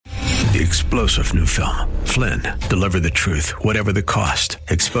The explosive new film, Flynn, deliver the truth, whatever the cost,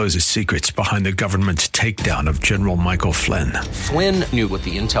 exposes secrets behind the government's takedown of General Michael Flynn. Flynn knew what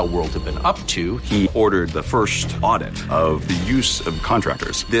the intel world had been up to. He ordered the first audit of the use of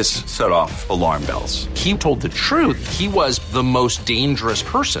contractors. This set off alarm bells. He told the truth. He was the most dangerous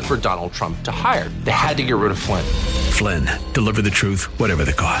person for Donald Trump to hire. They had to get rid of Flynn. Flynn, deliver the truth, whatever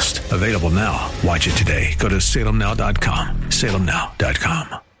the cost. Available now. Watch it today. Go to salemnow.com.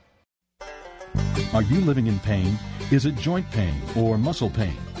 salemnow.com. Are you living in pain? Is it joint pain or muscle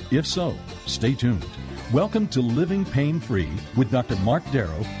pain? If so, stay tuned. Welcome to Living Pain Free with Dr. Mark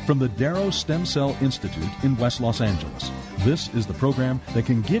Darrow from the Darrow Stem Cell Institute in West Los Angeles. This is the program that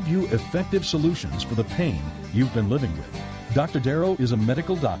can give you effective solutions for the pain you've been living with. Dr. Darrow is a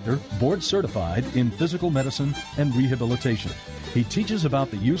medical doctor, board certified in physical medicine and rehabilitation. He teaches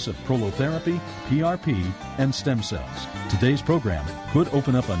about the use of prolotherapy, PRP, and stem cells. Today's program could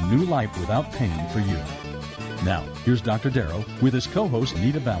open up a new life without pain for you. Now, here's Dr. Darrow with his co-host,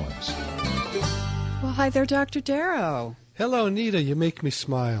 Nita Valens. Well, hi there, Dr. Darrow. Hello, Nita. You make me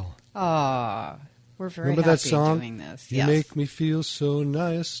smile. Ah, we're very Remember happy that song? doing this. You Yes. make me feel so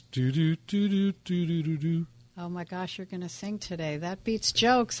nice. Do do do do do do do do. Oh my gosh, you're going to sing today. That beats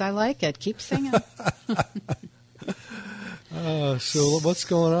jokes. I like it. Keep singing. So what's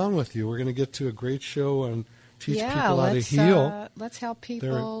going on with you? We're going to get to a great show and teach people how to heal. Let's help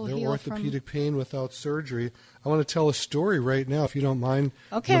people their heal orthopedic pain without surgery. I want to tell a story right now, if you don't mind.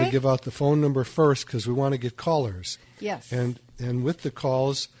 Okay. I'm going to give out the phone number first because we want to get callers. Yes. And with the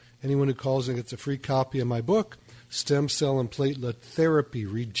calls, anyone who calls and gets a free copy of my book, Stem Cell and Platelet Therapy,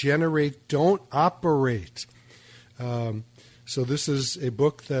 Regenerate, Don't Operate. So this is a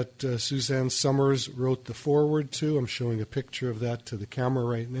book that Suzanne Somers wrote the foreword to. I'm showing a picture of that to the camera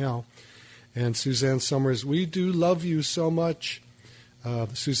right now. And Suzanne Somers, we do love you so much.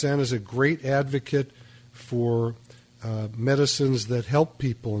 Suzanne is a great advocate for medicines that help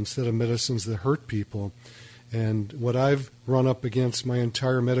people instead of medicines that hurt people. And what I've run up against my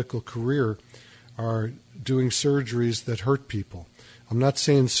entire medical career are doing surgeries that hurt people. I'm not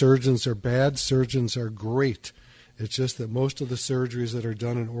saying surgeons are bad. Surgeons are great. It's just that most of the surgeries that are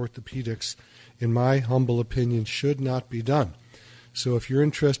done in orthopedics, in my humble opinion, should not be done. So if you're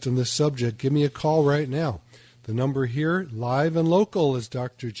interested in this subject, give me a call right now. The number here, live and local, as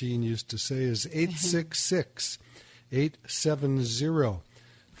Dr. Jean used to say, is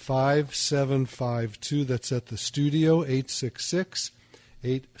 866-870-5752. That's at the studio,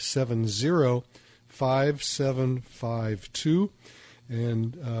 866-870-5752.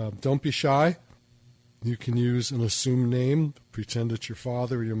 And don't be shy. You can use an assumed name, pretend it's your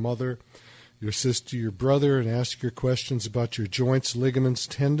father or your mother, your sister, your brother, and ask your questions about your joints, ligaments,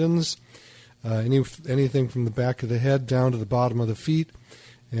 tendons, anything from the back of the head down to the bottom of the feet.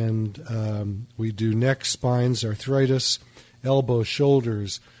 And we do neck, spines, arthritis, elbows,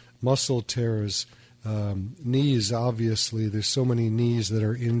 shoulders, muscle tears, knees, obviously. There's so many knees that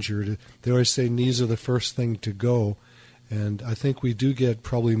are injured. They always say knees are the first thing to go. And I think we do get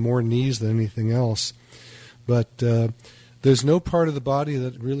probably more knees than anything else. But there's no part of the body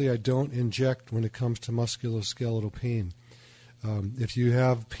that really I don't inject when it comes to musculoskeletal pain. If you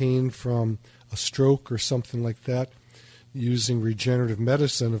have pain from a stroke or something like that, using regenerative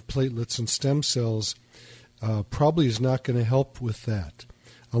medicine of platelets and stem cells probably is not going to help with that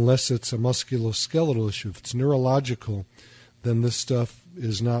unless it's a musculoskeletal issue. If it's neurological, then this stuff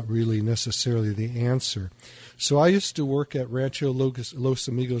is not really necessarily the answer. So I used to work at Rancho Los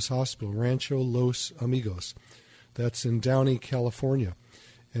Amigos Hospital, Rancho Los Amigos. That's in Downey, California.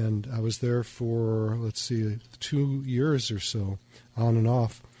 And I was there for, 2 years or so, on and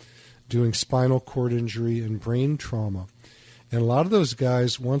off, doing spinal cord injury and brain trauma. And a lot of those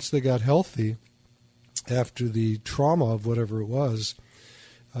guys, once they got healthy, after the trauma of whatever it was,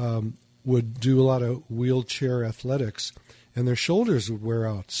 would do a lot of wheelchair athletics, and their shoulders would wear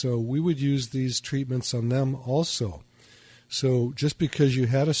out. So we would use these treatments on them also. So just because you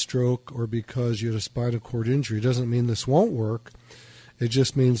had a stroke or because you had a spinal cord injury doesn't mean this won't work. It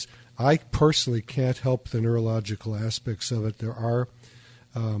just means I personally can't help the neurological aspects of it. There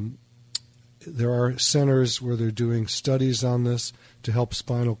are centers where they're doing studies on this to help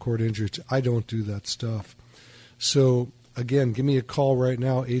spinal cord injuries. I don't do that stuff. So again, give me a call right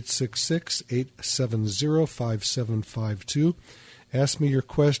now, 866-870-5752. Ask me your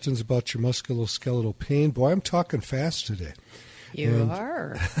questions about your musculoskeletal pain. Boy, I'm talking fast today. You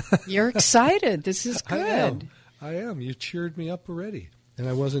are. You're excited. This is good. I am. You cheered me up already. And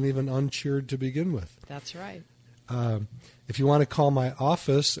I wasn't even uncheered to begin with. That's right. If you want to call my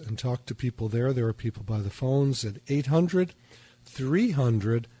office and talk to people there are people by the phones at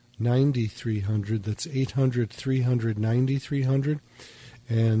 800-300-9898. 800-300-9300. That's 800-300-9300.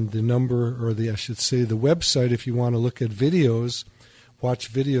 And the number, or I should say the website, if you want to look at videos,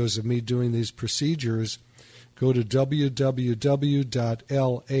 watch videos of me doing these procedures, go to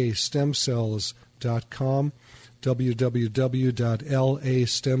www.lastemcells.com,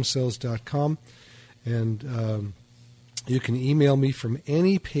 www.lastemcells.com, and you can email me from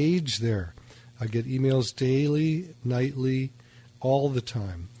any page there. I get emails daily, nightly, all the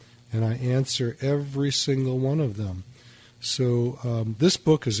time, and I answer every single one of them. So this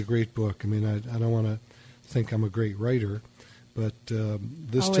book is a great book. I mean, I don't want to think I'm a great writer, but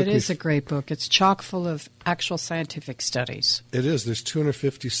this took me... it is a great book. It's chock full of actual scientific studies. It is. There's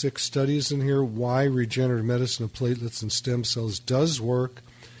 256 studies in here, why regenerative medicine of platelets and stem cells does work,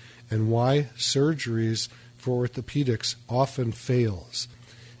 and why surgeries for orthopedics often fails.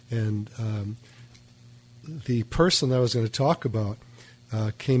 And the person that I was going to talk about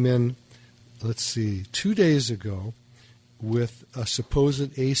came in, 2 days ago with a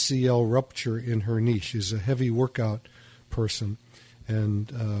supposed ACL rupture in her knee. She's a heavy workout person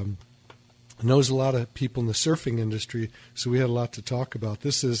and knows a lot of people in the surfing industry, so we had a lot to talk about.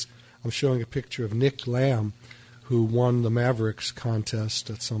 I'm showing a picture of Nick Lamb, who won the Mavericks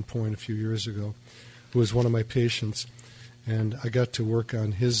contest at some point a few years ago, who was one of my patients, and I got to work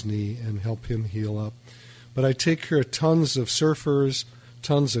on his knee and help him heal up. But I take care of tons of surfers,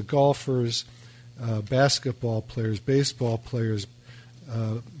 tons of golfers, basketball players, baseball players,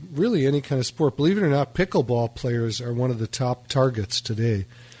 really any kind of sport. Believe it or not, pickleball players are one of the top targets today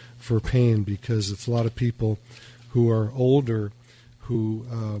for pain because it's a lot of people who are older who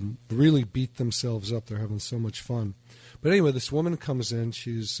really beat themselves up. They're having so much fun. But anyway, this woman comes in.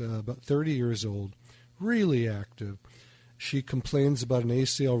 She's about 30 years old, really active. She complains about an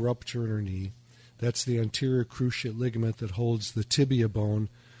ACL rupture in her knee. That's the anterior cruciate ligament that holds the tibia bone,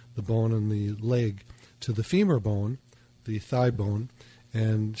 the bone in the leg, to the femur bone, the thigh bone.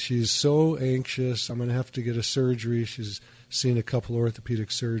 And she's so anxious. I'm going to have to get a surgery. She's seen a couple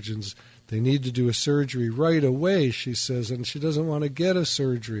orthopedic surgeons. They need to do a surgery right away, she says, and she doesn't want to get a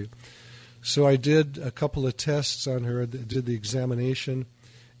surgery. So I did a couple of tests on her, did the examination,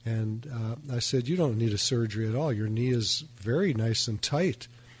 and I said, you don't need a surgery at all. Your knee is very nice and tight.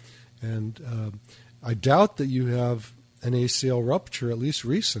 And I doubt that you have an ACL rupture, at least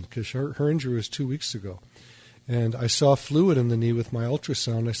recent, because her injury was 2 weeks ago. And I saw fluid in the knee with my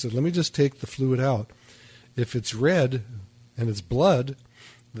ultrasound. I said, let me just take the fluid out. If it's red and it's blood,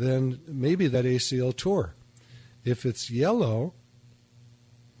 then maybe that ACL tore. If it's yellow,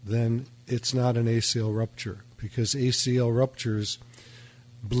 then it's not an ACL rupture, because ACL ruptures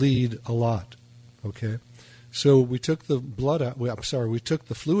bleed a lot. Okay? So we took the blood out. We took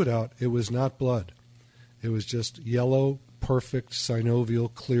the fluid out. It was not blood. It was just yellow, perfect,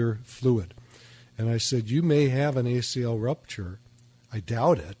 synovial, clear fluid. And I said, you may have an ACL rupture. I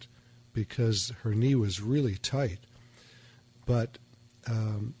doubt it, because her knee was really tight. But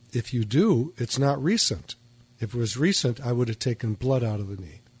if you do, it's not recent. If it was recent, I would have taken blood out of the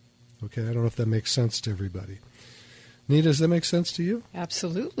knee. Okay, I don't know if that makes sense to everybody. Nita, does that make sense to you?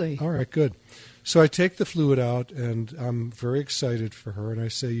 Absolutely. All right, good. So I take the fluid out, and I'm very excited for her. And I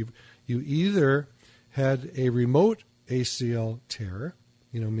say, you either had a remote ACL tear,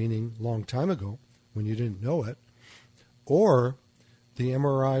 meaning long time ago when you didn't know it, or the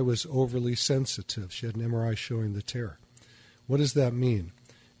MRI was overly sensitive. She had an MRI showing the tear. What does that mean?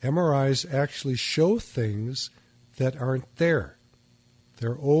 MRIs actually show things that aren't there.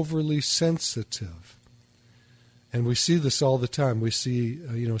 They're overly sensitive. And we see this all the time. We see,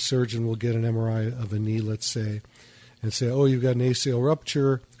 a surgeon will get an MRI of a knee, let's say, and say, oh, you've got an ACL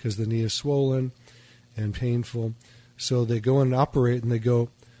rupture because the knee is swollen and painful. So they go and operate, and they go,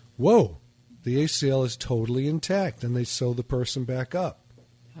 whoa, the ACL is totally intact, and they sew the person back up.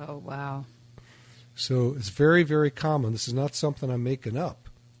 Oh, wow. So it's very, very common. This is not something I'm making up.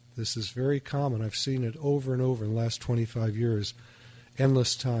 This is very common. I've seen it over and over in the last 25 years,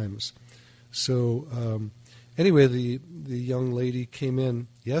 endless times. So anyway, the young lady came in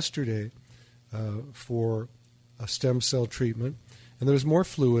yesterday for a stem cell treatment, and there was more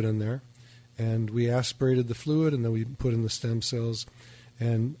fluid in there. And we aspirated the fluid, and then we put in the stem cells.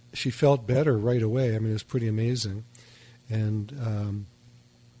 And she felt better right away. I mean, it was pretty amazing. And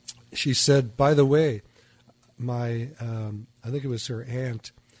she said, by the way, I think it was her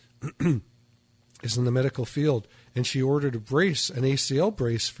aunt, is in the medical field, and she ordered a brace, an ACL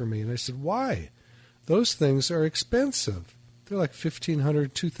brace for me. And I said, why? Those things are expensive. They're like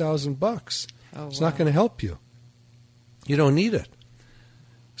 $1,500, $2,000. Oh, it's not going to help you. You don't need it.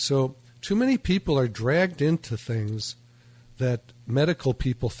 So too many people are dragged into things that medical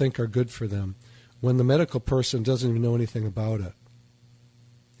people think are good for them when the medical person doesn't even know anything about it.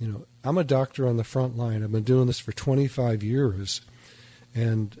 You know, I'm a doctor on the front line. I've been doing this for 25 years,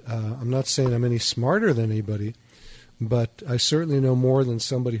 and I'm not saying I'm any smarter than anybody, but I certainly know more than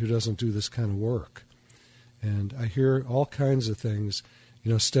somebody who doesn't do this kind of work. And I hear all kinds of things.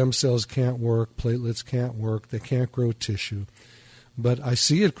 You know, stem cells can't work, platelets can't work, they can't grow tissue. But I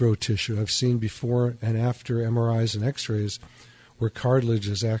see it grow tissue. I've seen before and after MRIs and X-rays where cartilage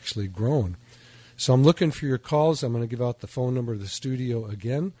is actually grown. So I'm looking for your calls. I'm going to give out the phone number of the studio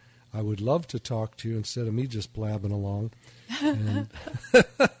again. I would love to talk to you instead of me just blabbing along. And,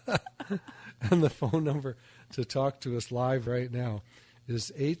 and the phone number to talk to us live right now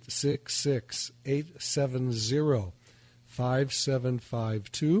is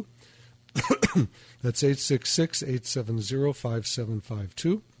 866-870-5752. That's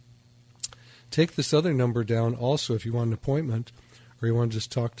 866-870-5752. Take this other number down also if you want an appointment or you want to just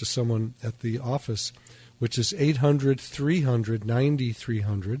talk to someone at the office, which is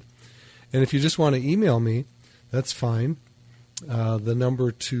 800-300-9300. And if you just want to email me, that's fine. The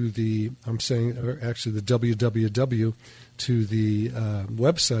number to the, the www to the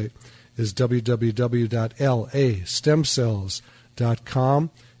website is www.lastemcells.com.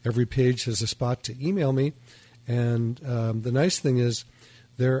 Every page has a spot to email me. And the nice thing is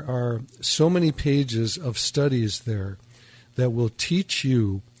there are so many pages of studies there that will teach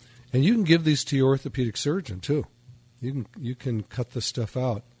you, and you can give these to your orthopedic surgeon too. You can cut the stuff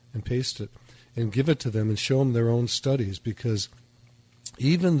out and paste it and give it to them and show them their own studies, because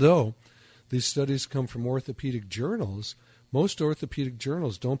even though these studies come from orthopedic journals, most orthopedic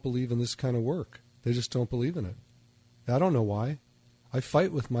journals don't believe in this kind of work. They just don't believe in it. I don't know why. I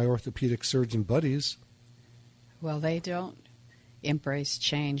fight with my orthopedic surgeon buddies. Well, they don't embrace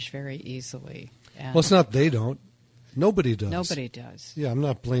change very easily. Well, it's not they don't. Nobody does. Nobody does. Yeah, I'm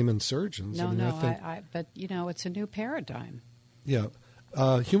not blaming surgeons. But, you know, it's a new paradigm. Yeah.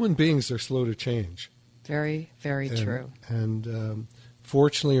 Human beings are slow to change. Very, very true. And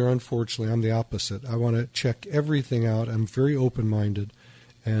fortunately or unfortunately, I'm the opposite. I want to check everything out. I'm very open-minded,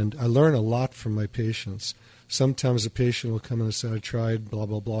 and I learn a lot from my patients. Sometimes a patient will come in and say, I tried blah,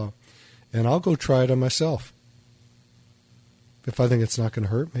 blah, blah, and I'll go try it on myself if I think it's not going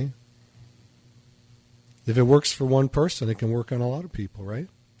to hurt me. If it works for one person, it can work on a lot of people, right?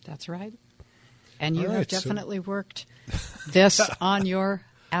 That's right. And you have definitely worked this on your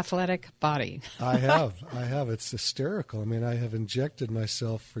athletic body. I have. It's hysterical. I mean, I have injected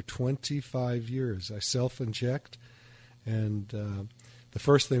myself for 25 years. I self-inject, and the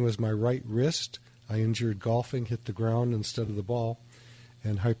first thing was my right wrist. I injured golfing, hit the ground instead of the ball,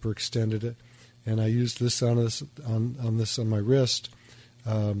 and hyperextended it. And I used this on my wrist.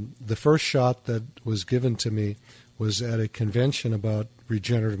 The first shot that was given to me was at a convention about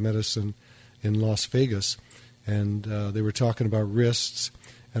regenerative medicine in Las Vegas, and they were talking about wrists.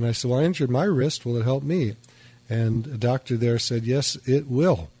 And I said, well, I injured my wrist. Will it help me? And a doctor there said, yes, it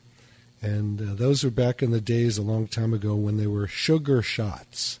will. And those were back in the days a long time ago when they were sugar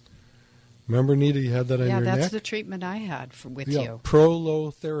shots. Remember, Nita, you had that on your neck? Yeah, that's the treatment I had with you.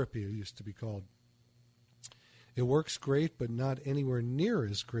 Prolotherapy, it used to be called. It works great, but not anywhere near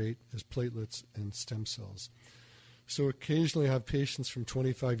as great as platelets and stem cells. So occasionally I have patients from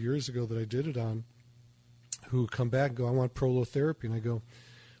 25 years ago that I did it on who come back and go, I want prolotherapy. And I go,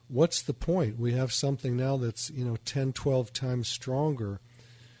 what's the point? We have something now that's 10, 12 times stronger,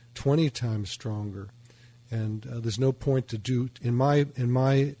 20 times stronger. And there's no point to do, in my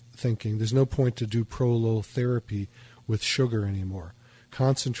thinking, there's no point to do prolotherapy with sugar anymore.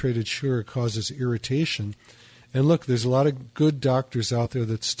 Concentrated sugar causes irritation. And look, there's a lot of good doctors out there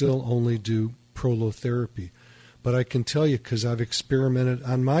that still only do prolotherapy. But I can tell you, because I've experimented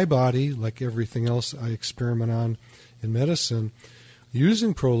on my body, like everything else I experiment on in medicine,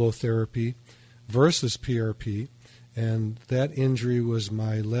 using prolotherapy versus PRP. And that injury was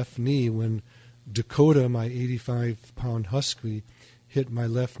my left knee when Dakota, my 85-pound husky, hit my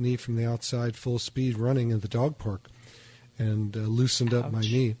left knee from the outside full speed running in the dog park and loosened up my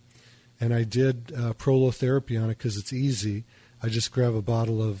knee. And I did prolotherapy on it because it's easy. I just grab a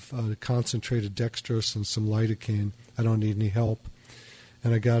bottle of concentrated dextrose and some lidocaine. I don't need any help.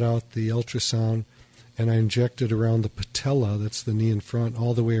 And I got out the ultrasound, and I injected around the patella, that's the knee in front,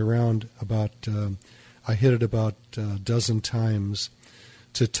 all the way around I hit it about a dozen times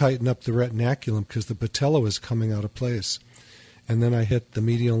to tighten up the retinaculum because the patella was coming out of place. And then I hit the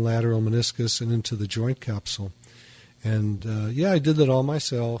medial and lateral meniscus and into the joint capsule. And, I did that all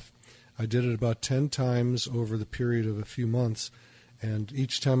myself. I did it about 10 times over the period of a few months, And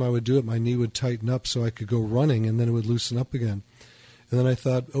each time I would do it, my knee would tighten up so I could go running, and then it would loosen up again. And then I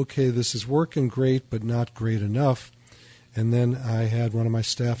thought, okay, this is working great, but not great enough. And then I had one of my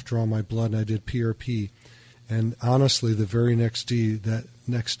staff draw my blood, and I did PRP. And honestly, the very next day,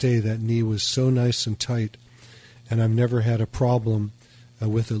 that knee was so nice and tight, and I've never had a problem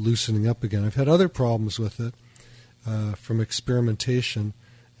with it loosening up again. I've had other problems with it from experimentation.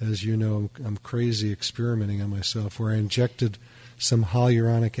 As you know, I'm crazy experimenting on myself, where I injected some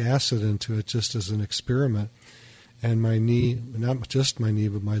hyaluronic acid into it just as an experiment. And my knee, not just my knee,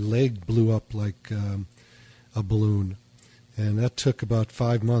 but my leg blew up like a balloon. And that took about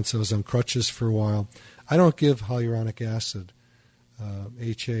 5 months. I was on crutches for a while. I don't give hyaluronic acid,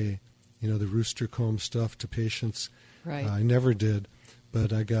 HA, the rooster comb stuff to patients. Right. I never did,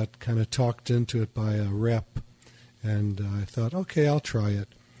 but I got kind of talked into it by a rep, and I thought, okay, I'll try it.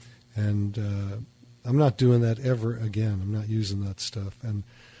 And I'm not doing that ever again. I'm not using that stuff. And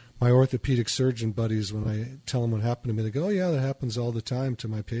my orthopedic surgeon buddies, when I tell them what happened to me, they go, oh, yeah, that happens all the time to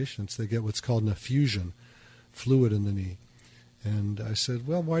my patients. They get what's called an effusion, fluid in the knee. And I said,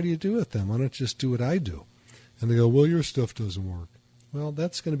 well, why do you do it then? Why don't you just do what I do? And they go, well, your stuff doesn't work. Well,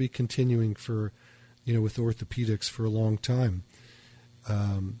 that's going to be continuing for, with orthopedics for a long time,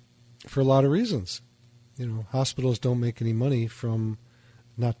 for a lot of reasons. Hospitals don't make any money from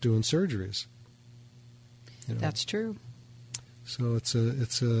not doing surgeries. That's true. So it's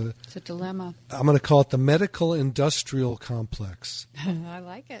a dilemma. I'm going to call it the medical industrial complex. I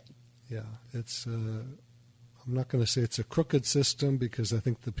like it. Yeah, it's. I'm not going to say it's a crooked system, because I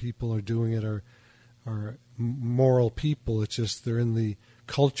think the people are doing it are moral people. It's just they're in the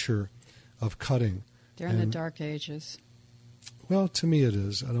culture of cutting. They're in the dark ages. Well, to me it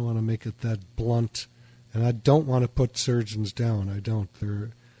is. I don't want to make it that blunt, and I don't want to put surgeons down. I don't. They're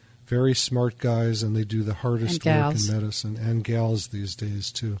very smart guys, and they do the hardest work in medicine, and gals these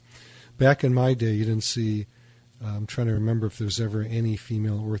days too. Back in my day, you didn't see. I'm trying to remember if there's ever any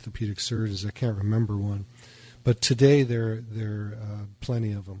female orthopedic surgeons. I can't remember one, but today there are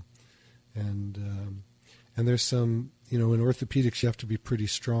plenty of them, and there's some. In orthopedics you have to be pretty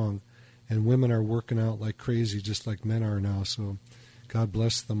strong, and women are working out like crazy, just like men are now. So, God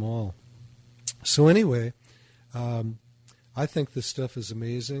bless them all. So anyway, I think this stuff is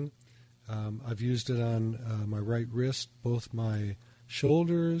amazing. I've used it on my right wrist, both my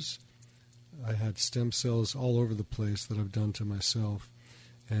shoulders. I had stem cells all over the place that I've done to myself.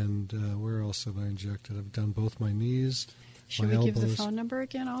 And where else have I injected? I've done both my knees, Should my we elbows. give the phone number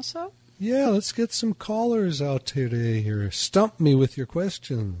again also? Yeah, let's get some callers out today here. Stump me with your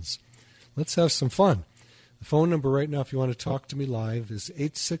questions. Let's have some fun. The phone number right now, if you want to talk to me live, is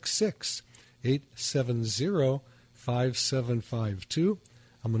 866-870-5752.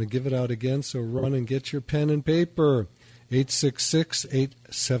 I'm going to give it out again, so run and get your pen and paper.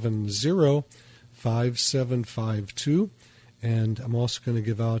 866-870-5752. And I'm also going to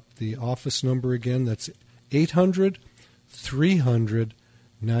give out the office number again. That's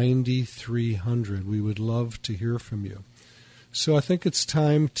 800-300-9300. We would love to hear from you. So I think it's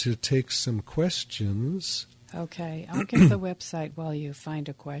time to take some questions. Okay, I'll give the website while you find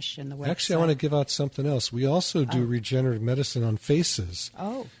a question. The website. Actually, I want to give out something else. We also do regenerative medicine on faces.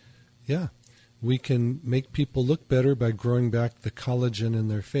 Oh. Yeah. We can make people look better by growing back the collagen in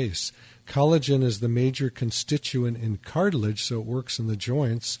their face. Collagen is the major constituent in cartilage, so it works in the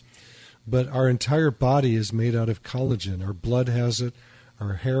joints. But our entire body is made out of collagen. Our blood has it,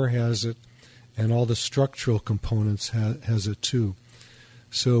 our hair has it, and all the structural components has it too.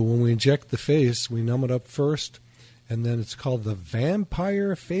 So when we inject the face, we numb it up first, and then it's called the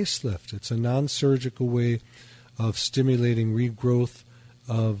vampire facelift. It's a non-surgical way of stimulating regrowth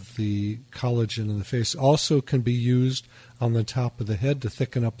of the collagen in the face. Also can be used on the top of the head to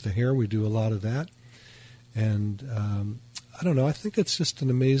thicken up the hair. We do a lot of that. And I don't know, I think it's just an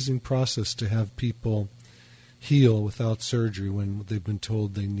amazing process to have people heal without surgery when they've been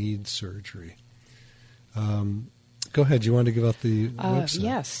told they need surgery. Go ahead. You want to give out the website?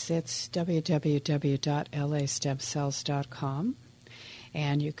 Yes, it's www.lastemcells.com.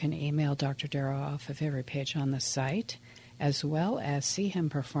 And you can email Dr. Darrow off of every page on the site, as well as see him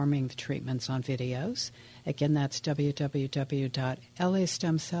performing the treatments on videos. Again, that's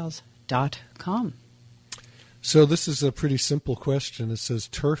www.lastemcells.com. So this is a pretty simple question. It says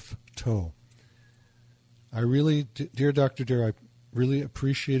turf toe. Dear Dr. Darrow, I really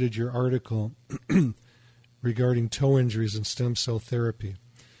appreciated your article regarding toe injuries and stem cell therapy.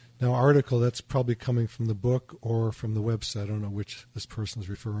 Now, article, that's probably coming from the book or from the website. I don't know which this person is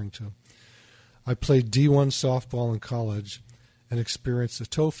referring to. I played D1 softball in college and experienced a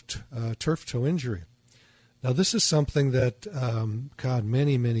turf toe injury. Now, this is something that,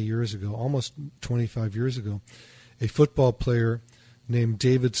 many, many years ago, almost 25 years ago, a football player named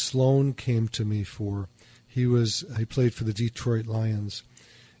David Sloan came to me for. He played for the Detroit Lions,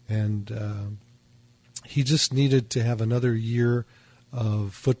 and he just needed to have another year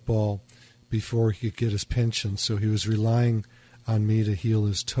of football before he could get his pension, so he was relying on me to heal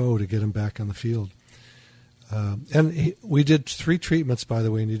his toe to get him back on the field. We did 3 treatments, by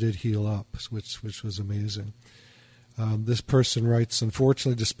the way, and he did heal up, which was amazing. This person writes,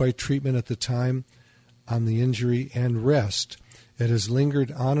 unfortunately, despite treatment at the time on the injury and rest, it has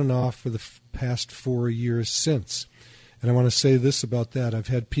lingered on and off for the past 4 years since. And I want to say this about that. I've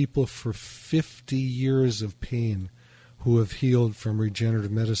had people for 50 years of pain who have healed from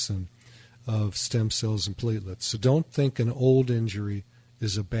regenerative medicine of stem cells and platelets. So don't think an old injury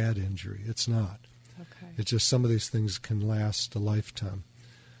is a bad injury. It's not. Okay. It's just some of these things can last a lifetime.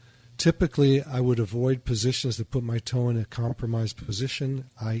 Typically, I would avoid positions that put my toe in a compromised position,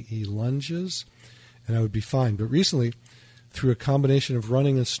 i.e. lunges, and I would be fine. But recently, through a combination of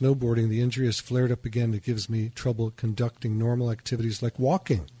running and snowboarding, the injury has flared up again. It gives me trouble conducting normal activities like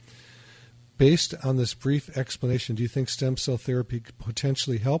walking. Based on this brief explanation, do you think stem cell therapy could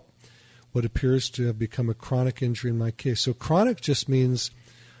potentially help what appears to have become a chronic injury in my case? So chronic just means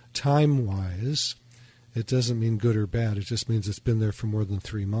time-wise. It doesn't mean good or bad. It just means it's been there for more than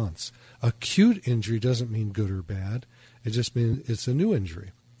 3 months. Acute injury doesn't mean good or bad. It just means it's a new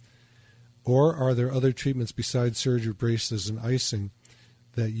injury. Or are there other treatments besides surgery, braces, and icing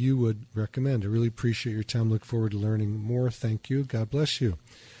that you would recommend? I really appreciate your time. Look forward to learning more. Thank you. God bless you.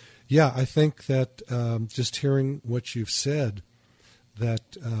 Yeah, I think that just hearing what you've said,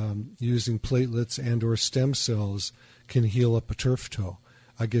 that using platelets and or stem cells can heal up a turf toe.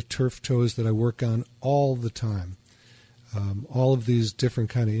 I get turf toes that I work on all the time. All of these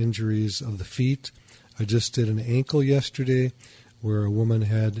different kind of injuries of the feet. I just did an ankle yesterday where a woman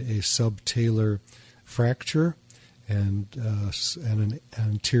had a subtalar fracture and an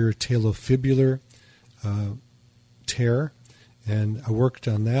anterior talofibular tear, and I worked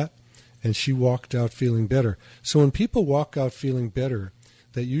on that, and she walked out feeling better. So when people walk out feeling better,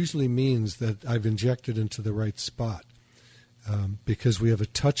 that usually means that I've injected into the right spot, because we have a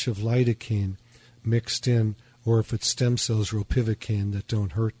touch of lidocaine mixed in, or if it's stem cells, ropivacaine that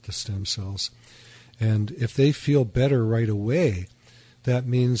don't hurt the stem cells. And if they feel better right away, that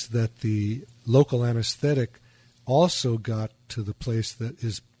means that the local anesthetic also got to the place that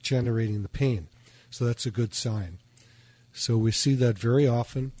is generating the pain. So that's a good sign. So we see that very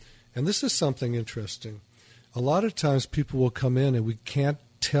often. And this is something interesting. A lot of times people will come in and we can't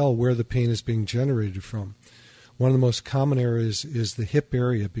tell where the pain is being generated from. One of the most common areas is the hip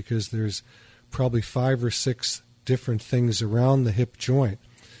area, because there's probably 5 or 6 different things around the hip joint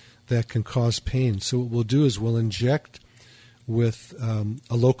that can cause pain. So what we'll do is we'll inject with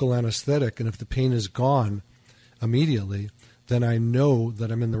a local anesthetic, and if the pain is gone immediately, then I know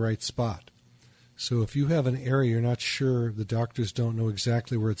that I'm in the right spot. So if you have an area you're not sure, the doctors don't know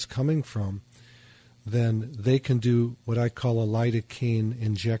exactly where it's coming from, then they can do what I call a lidocaine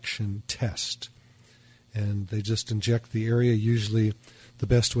injection test. And they just inject the area. Usually the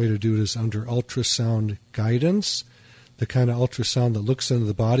best way to do it is under ultrasound guidance, the kind of ultrasound that looks into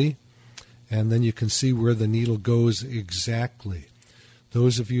the body, and then you can see where the needle goes exactly.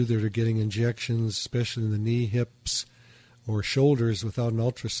 Those of you that are getting injections, especially in the knee, hips, or shoulders without an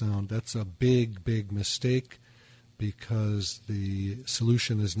ultrasound, that's a big, big mistake, because the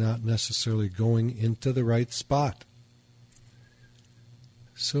solution is not necessarily going into the right spot.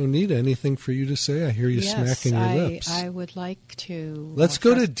 So, Nita, anything for you to say? I hear you smacking your lips. I would like to... Let's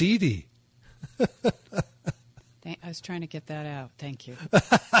go to Dee Dee. I was trying to get that out. Thank you.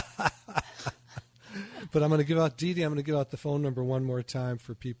 But I'm going to give out Dee Dee. I'm going to give out the phone number one more time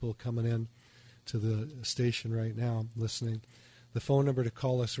for people coming in to the station right now, listening. The phone number to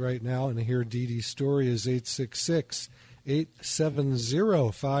call us right now and hear Dee Dee's story is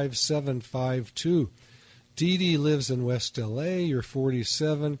 866-870-5752. Dee Dee lives in West L.A. You're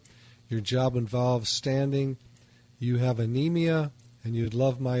 47. Your job involves standing. You have anemia, and you'd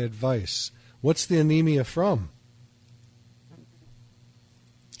love my advice. What's the anemia from?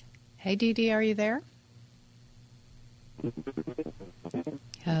 Hey, Dee Dee, are you there?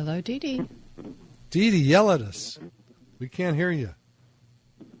 Hello, Dee Dee. Dee Dee, yell at us. We can't hear you.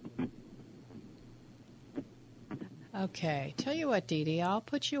 Okay. Tell you what, Dee Dee, I'll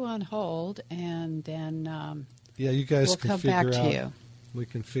put you on hold, and then you guys we'll can come figure back out, to you. We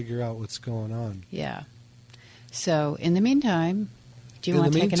can figure out what's going on. Yeah. So, in the meantime, do you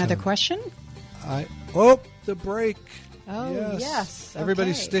want to take another question? The break. Oh, yes.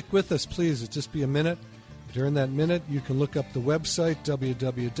 Everybody Okay. stick with us, please. It'll just be a minute. During that minute, you can look up the website,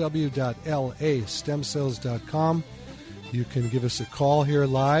 www.lastemcells.com. You can give us a call here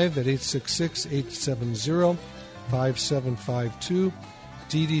live at 866-870-5752.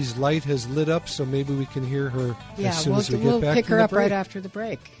 Dee Dee's light has lit up, so maybe we can hear her as soon as we get back from the break. We'll pick her up right after the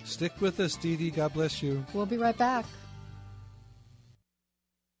break. Stick with us, Dee Dee. God bless you. We'll be right back.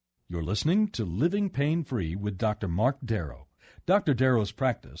 You're listening to Living Pain-Free with Dr. Mark Darrow. Dr. Darrow's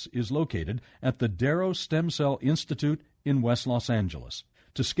practice is located at the Darrow Stem Cell Institute in West Los Angeles.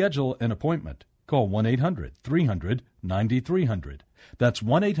 To schedule an appointment, call 1-800-300-9300. That's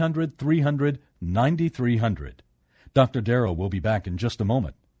 1-800-300-9300. Dr. Darrow will be back in just a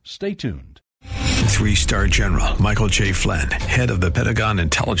moment. Stay tuned. 3-star General Michael J. Flynn, head of the Pentagon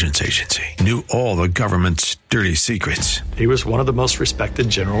Intelligence Agency, knew all the government's dirty secrets. He was one of the most respected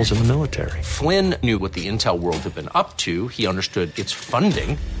generals in the military. Flynn knew what the intel world had been up to. He understood its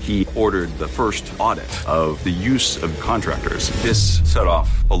funding. He ordered the first audit of the use of contractors. This set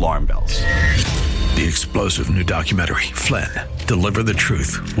off alarm bells. The explosive new documentary, Flynn, Deliver the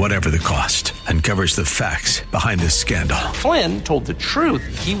Truth, Whatever the Cost, uncovers the facts behind this scandal. Flynn told the truth.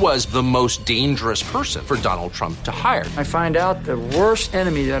 He was the most dangerous person for Donald Trump to hire. I find out the worst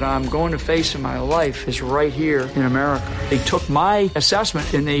enemy that I'm going to face in my life is right here in America. They took my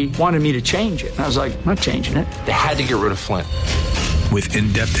assessment and they wanted me to change it. And I was like, I'm not changing it. They had to get rid of Flynn. With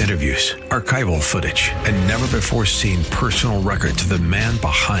in-depth interviews, archival footage, and never-before-seen personal records of the man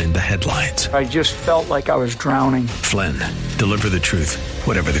behind the headlines. I just felt like I was drowning. Flynn, Deliver the Truth,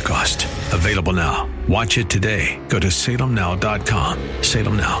 Whatever the Cost. Available now. Watch it today. Go to salemnow.com.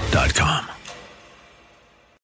 salemnow.com.